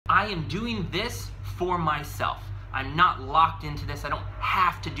I am doing this for myself. I'm not locked into this. I don't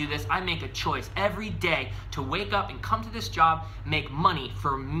have to do this. I make a choice every day to wake up and come to this job, make money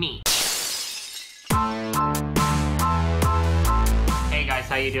for me. Hey guys,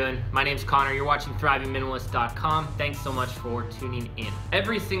 how you doing? My name's Connor. You're watching ThrivingMinimalist.com. Thanks so much for tuning in.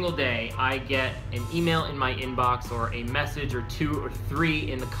 Every single day, I get an email in my inbox or a message or 2 or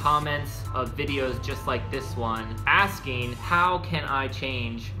 3 in the comments of videos just like this one, asking, how can I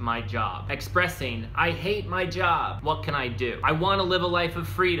change my job? Expressing, I hate my job. What can I do? I want to live a life of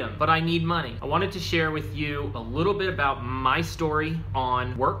freedom, but I need money. I wanted to share with you a little bit about my story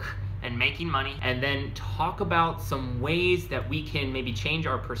on work and making money, and then talk about some ways that we can maybe change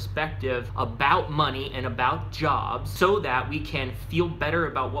our perspective about money and about jobs so that we can feel better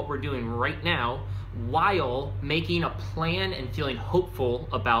about what we're doing right now while making a plan and feeling hopeful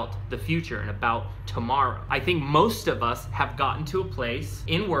about the future and about tomorrow. I think most of us have gotten to a place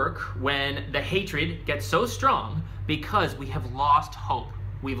in work when the hatred gets so strong because we have lost hope.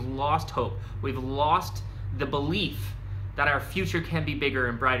 We've lost hope. We've lost the belief that our future can be bigger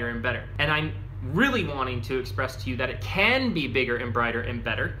and brighter and better. And I'm really wanting to express to you that it can be bigger and brighter and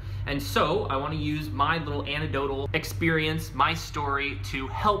better. And so I want to use my little anecdotal experience, my story, to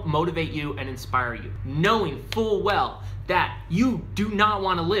help motivate you and inspire you, knowing full well that you do not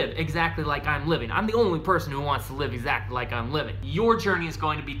want to live exactly like I'm living. I'm the only person who wants to live exactly like I'm living. Your journey is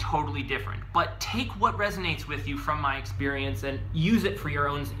going to be totally different, but take what resonates with you from my experience and use it for your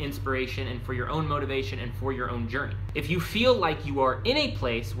own inspiration and for your own motivation and for your own journey. If you feel like you are in a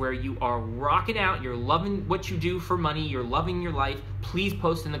place where you are rocking out, you're loving what you do for money, you're loving your life, please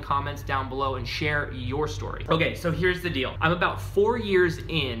post in the comments down below and share your story. Okay, so here's the deal. I'm about 4 years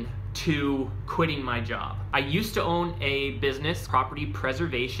in to quitting my job. I used to own a business, property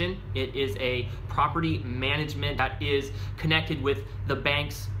preservation. It is a property management that is connected with the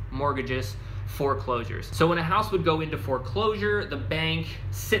bank's mortgages, foreclosures. So when a house would go into foreclosure, the bank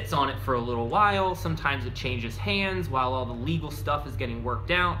sits on it for a little while. Sometimes it changes hands while all the legal stuff is getting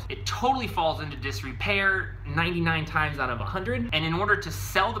worked out. It totally falls into disrepair 99 times out of 100. And in order to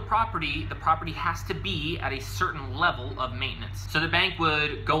sell the property has to be at a certain level of maintenance. So the bank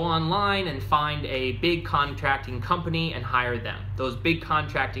would go online and find a big contracting company and hire them. Those big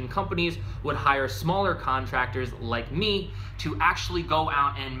contracting companies would hire smaller contractors like me to actually go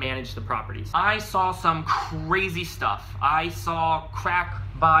out and manage the properties. I saw some crazy stuff. I saw crack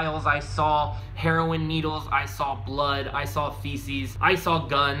vials, I saw heroin needles, I saw blood, I saw feces, I saw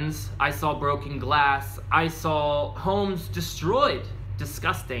guns, I saw broken glass, I saw homes destroyed,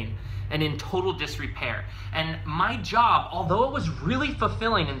 disgusting, and in total disrepair. And my job, although it was really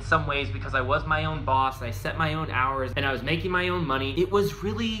fulfilling in some ways because I was my own boss, I set my own hours, and I was making my own money, it was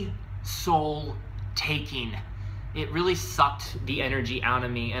really soul-taking. It really sucked the energy out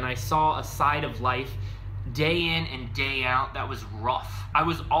of me, and I saw a side of life day in and day out that was rough. I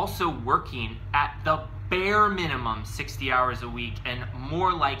was also working at the bare minimum 60 hours a week and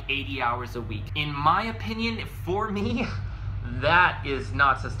more like 80 hours a week. In my opinion, for me, that is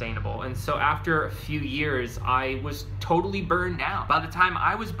not sustainable. And so after a few years, I was totally burned out. By the time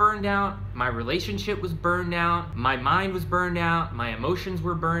I was burned out, my relationship was burned out, my mind was burned out, my emotions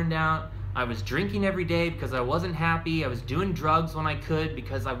were burned out. I was drinking every day because I wasn't happy. I was doing drugs when I could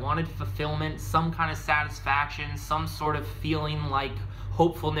because I wanted fulfillment, some kind of satisfaction, some sort of feeling like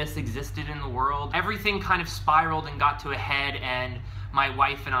hopefulness existed in the world. Everything kind of spiraled and got to a head, and my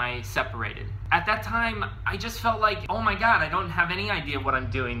wife and I separated. At that time, I just felt like, oh my God, I don't have any idea what I'm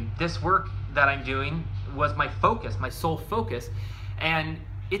doing. This work that I'm doing was my focus, my sole focus, and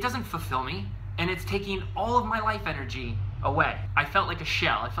it doesn't fulfill me, and it's taking all of my life energy away. I felt like a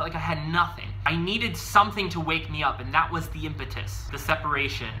shell. I felt like I had nothing. I needed something to wake me up, and that was the impetus. The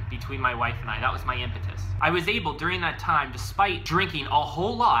separation between my wife and I, that was my impetus. I was able during that time, despite drinking a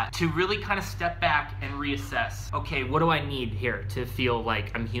whole lot, to really kind of step back and reassess. Okay, what do I need here to feel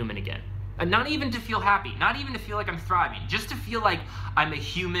like I'm human again? And not even to feel happy, not even to feel like I'm thriving, just to feel like I'm a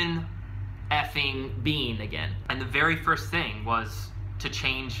human effing being again. And the very first thing was to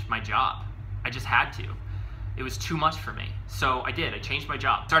change my job. I just had to. It was too much for me. So I did. I changed my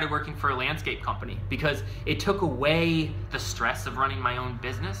job. Started working for a landscape company because it took away the stress of running my own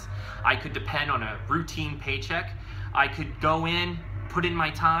business. I could depend on a routine paycheck. I could go in, put in my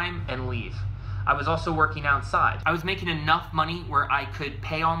time, and leave. I was also working outside. I was making enough money where I could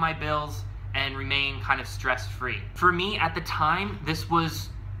pay all my bills and remain kind of stress-free. For me at the time, this was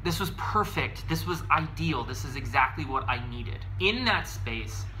perfect. This was ideal. This is exactly what I needed. In that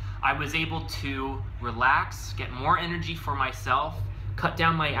space, I was able to relax, get more energy for myself, cut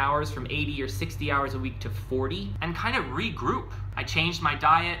down my hours from 80 or 60 hours a week to 40, and kind of regroup. I changed my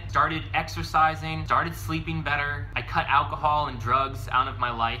diet, started exercising, started sleeping better. I cut alcohol and drugs out of my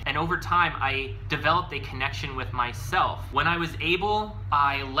life. And over time, I developed a connection with myself. When I was able,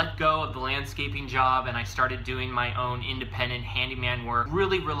 I let go of the landscaping job and I started doing my own independent handyman work.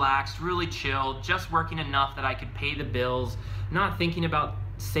 Really relaxed, really chilled, just working enough that I could pay the bills, not thinking about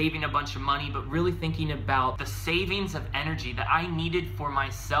saving a bunch of money, but really thinking about the savings of energy that I needed for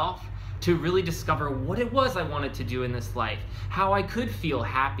myself to really discover what it was I wanted to do in this life, how I could feel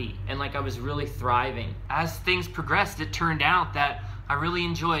happy and like I was really thriving. As things progressed, it turned out that I really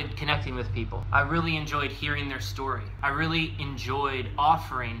enjoyed connecting with people. I really enjoyed hearing their story. I really enjoyed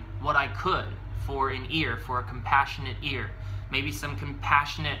offering what I could for an ear, for a compassionate ear. Maybe some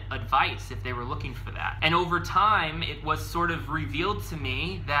compassionate advice if they were looking for that. And over time, it was sort of revealed to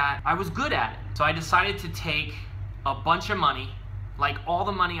me that I was good at it. So I decided to take a bunch of money, like all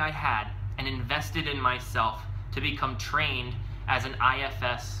the money I had, and invest it in myself to become trained as an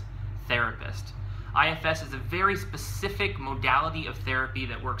IFS therapist. IFS is a very specific modality of therapy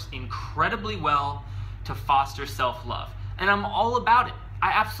that works incredibly well to foster self-love. And I'm all about it.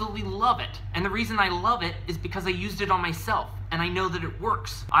 I absolutely love it. And the reason I love it is because I used it on myself and I know that it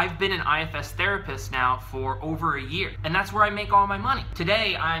works. I've been an IFS therapist now for over a year, and that's where I make all my money.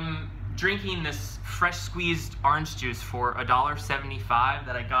 Today, I'm drinking this fresh squeezed orange juice for $1.75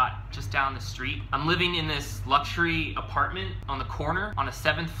 that I got just down the street. I'm living in this luxury apartment on the corner on a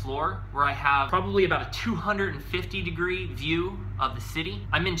 7th floor where I have probably about a 250-degree view of the city.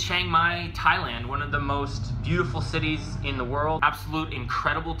 I'm in Chiang Mai, Thailand, one of the most beautiful cities in the world. Absolute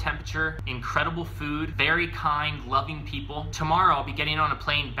incredible temperature, incredible food, very kind, loving people. Tomorrow I'll be getting on a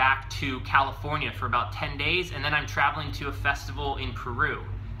plane back to California for about 10 days, and then I'm traveling to a festival in Peru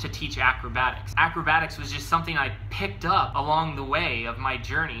to teach acrobatics. Acrobatics was just something I picked up along the way of my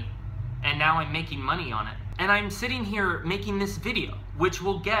journey, and now I'm making money on it. And I'm sitting here making this video, which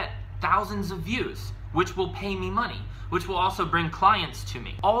will get thousands of views, which will pay me money, which will also bring clients to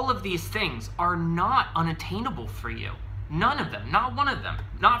me. All of these things are not unattainable for you. None of them, not one of them.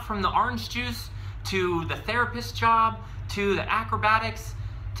 Not from the orange juice, to the therapist job, to the acrobatics,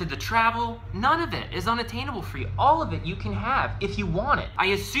 to the travel. None of it is unattainable for you. All of it you can have if you want it. I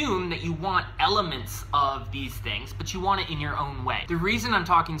assume that you want elements of these things, but you want it in your own way. The reason I'm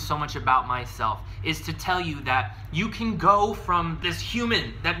talking so much about myself is to tell you that you can go from this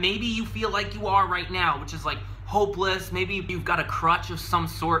human that maybe you feel like you are right now, which is like hopeless, maybe you've got a crutch of some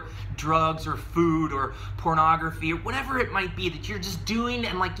sort, drugs or food or pornography or whatever it might be that you're just doing,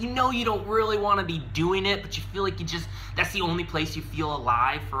 and like, you know, you don't really want to be doing it, but you feel like that's the only place you feel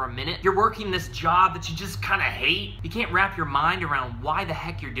alive for a minute. You're working this job that you just kind of hate. You can't wrap your mind around why the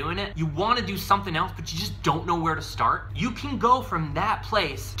heck you're doing it. You want to do something else, but you just don't know where to start. You can go from that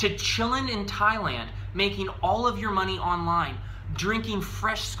place to chilling in Thailand, making all of your money online, drinking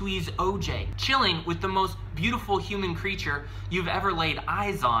fresh squeezed OJ, chilling with the most beautiful human creature you've ever laid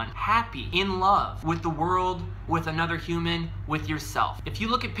eyes on, happy, in love with the world, with another human, with yourself. If you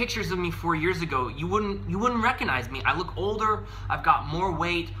look at pictures of me 4 years ago, you wouldn't recognize me. I look older, I've got more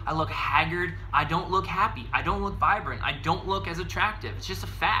weight, I look haggard, I don't look happy, I don't look vibrant, I don't look as attractive. It's just a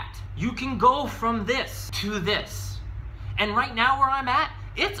fact. You can go from this to this. And right now where I'm at,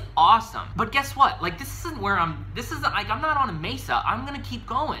 it's awesome. But guess what? Like, this isn't like, I'm not on a mesa. I'm gonna keep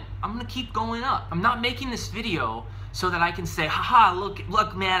going. I'm gonna keep going up. I'm not making this video so that I can say, haha,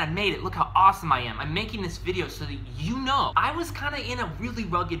 look man, I made it. Look how awesome I am. I'm making this video so that you know I was kind of in a really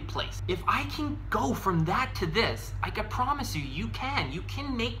rugged place. If I can go from that to this, I can promise you, you can. You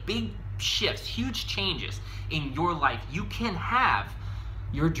can make big shifts, huge changes in your life. You can have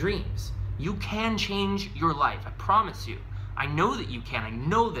your dreams. You can change your life. I promise you. I know that you can. I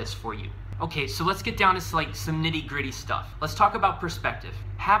know this for you. Okay, so let's get down to like some nitty-gritty stuff. Let's talk about perspective.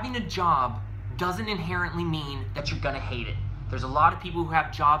 Having a job doesn't inherently mean that you're gonna hate it. There's a lot of people who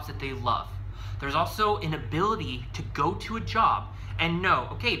have jobs that they love. There's also an ability to go to a job and know,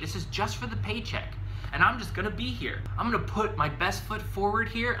 okay, this is just for the paycheck, and I'm just gonna be here. I'm gonna put my best foot forward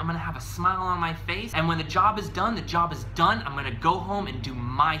here. I'm gonna have a smile on my face, and when the job is done, the job is done. I'm gonna go home and do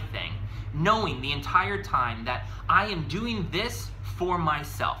my thing, knowing the entire time that I am doing this for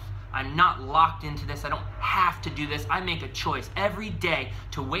myself. I'm not locked into this. I don't have to do this. I make a choice every day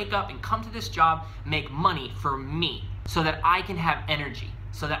to wake up and come to this job, make money for me, so that I can have energy,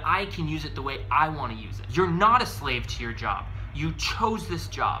 so that I can use it the way I want to use it. You're not a slave to your job. You chose this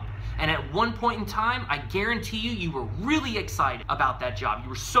job. And at one point in time, I guarantee you were really excited about that job. You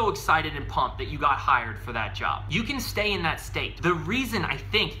were so excited and pumped that you got hired for that job. You can stay in that state. The reason I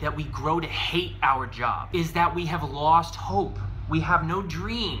think that we grow to hate our job is that we have lost hope. We have no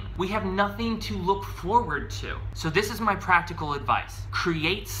dream. We have nothing to look forward to. So this is my practical advice.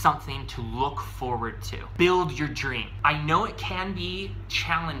 Create something to look forward to. Build your dream. I know it can be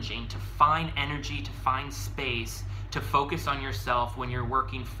challenging to find energy, to find space, to focus on yourself when you're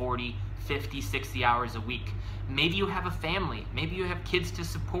working 40, 50, 60 hours a week. Maybe you have a family. Maybe you have kids to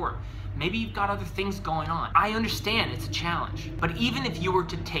support. Maybe you've got other things going on. I understand it's a challenge. But even if you were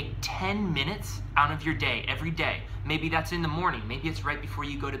to take 10 minutes out of your day, every day, maybe that's in the morning, maybe it's right before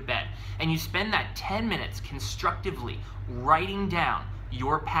you go to bed, and you spend that 10 minutes constructively writing down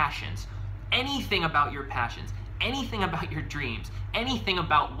your passions, anything about your passions, anything about your dreams, anything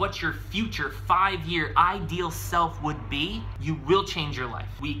about what your future 5-year ideal self would be, you will change your life.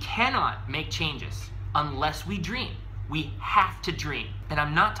 We cannot make changes unless we dream. We have to dream. And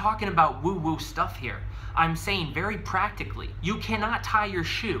I'm not talking about woo-woo stuff here. I'm saying very practically, you cannot tie your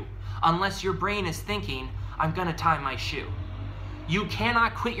shoe unless your brain is thinking, I'm gonna tie my shoe. You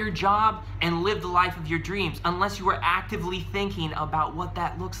cannot quit your job and live the life of your dreams unless you are actively thinking about what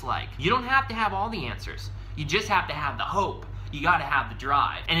that looks like. You don't have to have all the answers. You just have to have the hope. You gotta have the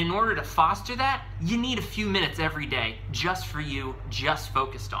drive. And in order to foster that, you need a few minutes every day just for you, just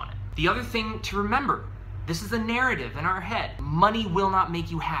focused on it. The other thing to remember, this is a narrative in our head. Money will not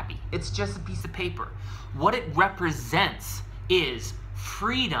make you happy. It's just a piece of paper. What it represents is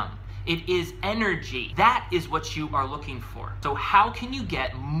freedom. It is energy. That is what you are looking for. So how can you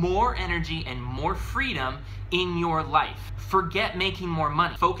get more energy and more freedom in your life? Forget making more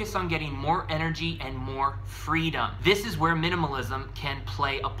money. Focus on getting more energy and more freedom. This is where minimalism can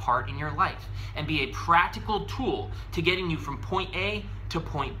play a part in your life and be a practical tool to getting you from point A to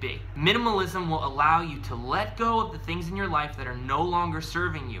point B. Minimalism will allow you to let go of the things in your life that are no longer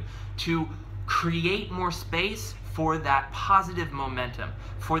serving you, to create more space for that positive momentum,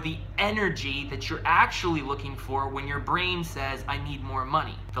 for the energy that you're actually looking for when your brain says, I need more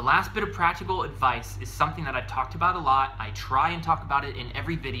money. The last bit of practical advice is something that I've talked about a lot. I try and talk about it in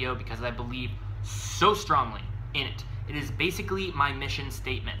every video because I believe so strongly in it. It is basically my mission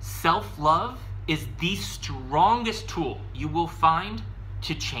statement. Self-love is the strongest tool you will find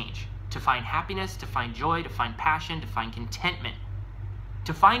to change, to find happiness, to find joy, to find passion, to find contentment,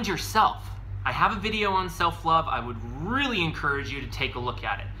 to find yourself. I have a video on self-love. I would really encourage you to take a look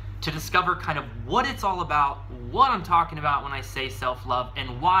at it, to discover kind of what it's all about, what I'm talking about when I say self-love,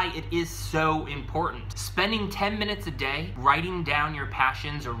 and why it is so important. Spending 10 minutes a day writing down your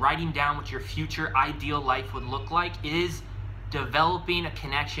passions or writing down what your future ideal life would look like is developing a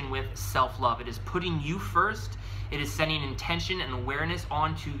connection with self-love. It is putting you first. It is setting intention and awareness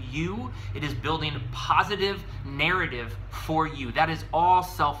onto you. It is building a positive narrative for you. That is all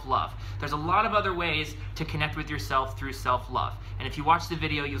self-love. There's a lot of other ways to connect with yourself through self-love. And if you watch the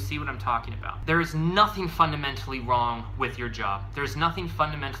video, you'll see what I'm talking about. There is nothing fundamentally wrong with your job. There's nothing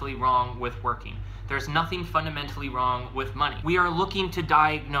fundamentally wrong with working. There's nothing fundamentally wrong with money. We are looking to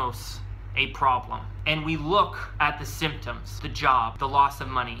diagnose a problem, and we look at the symptoms, the job, the loss of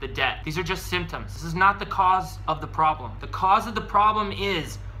money, the debt. These are just symptoms. This is not the cause of the problem. The cause of the problem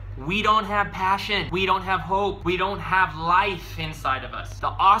is we don't have passion, we don't have hope, we don't have life inside of us. The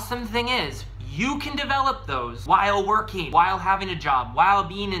awesome thing is you can develop those while working, while having a job, while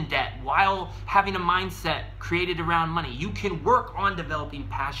being in debt, while having a mindset created around money. You can work on developing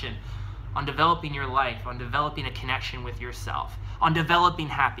passion, on developing your life, on developing a connection with yourself, on developing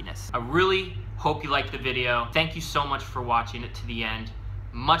happiness. I really hope you liked the video. Thank you so much for watching it to the end.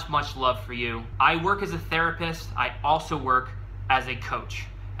 Much, much love for you. I work as a therapist. I also work as a coach,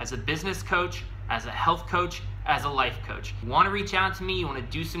 as a business coach, as a health coach, as a life coach. You want to reach out to me, you want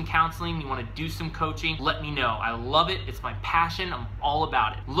to do some counseling, you want to do some coaching, let me know. I love it. It's my passion. I'm all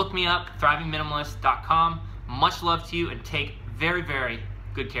about it. Look me up, thrivingminimalist.com. Much love to you, and take very, very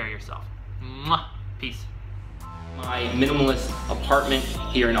good care of yourself. Mwah. Peace. My minimalist apartment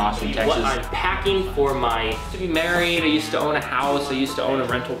here in Austin, Texas. What I'm packing for my to be married. I used to own a house. I used to own a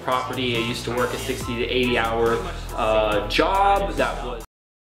rental property. I used to work a 60 to 80 hour job that was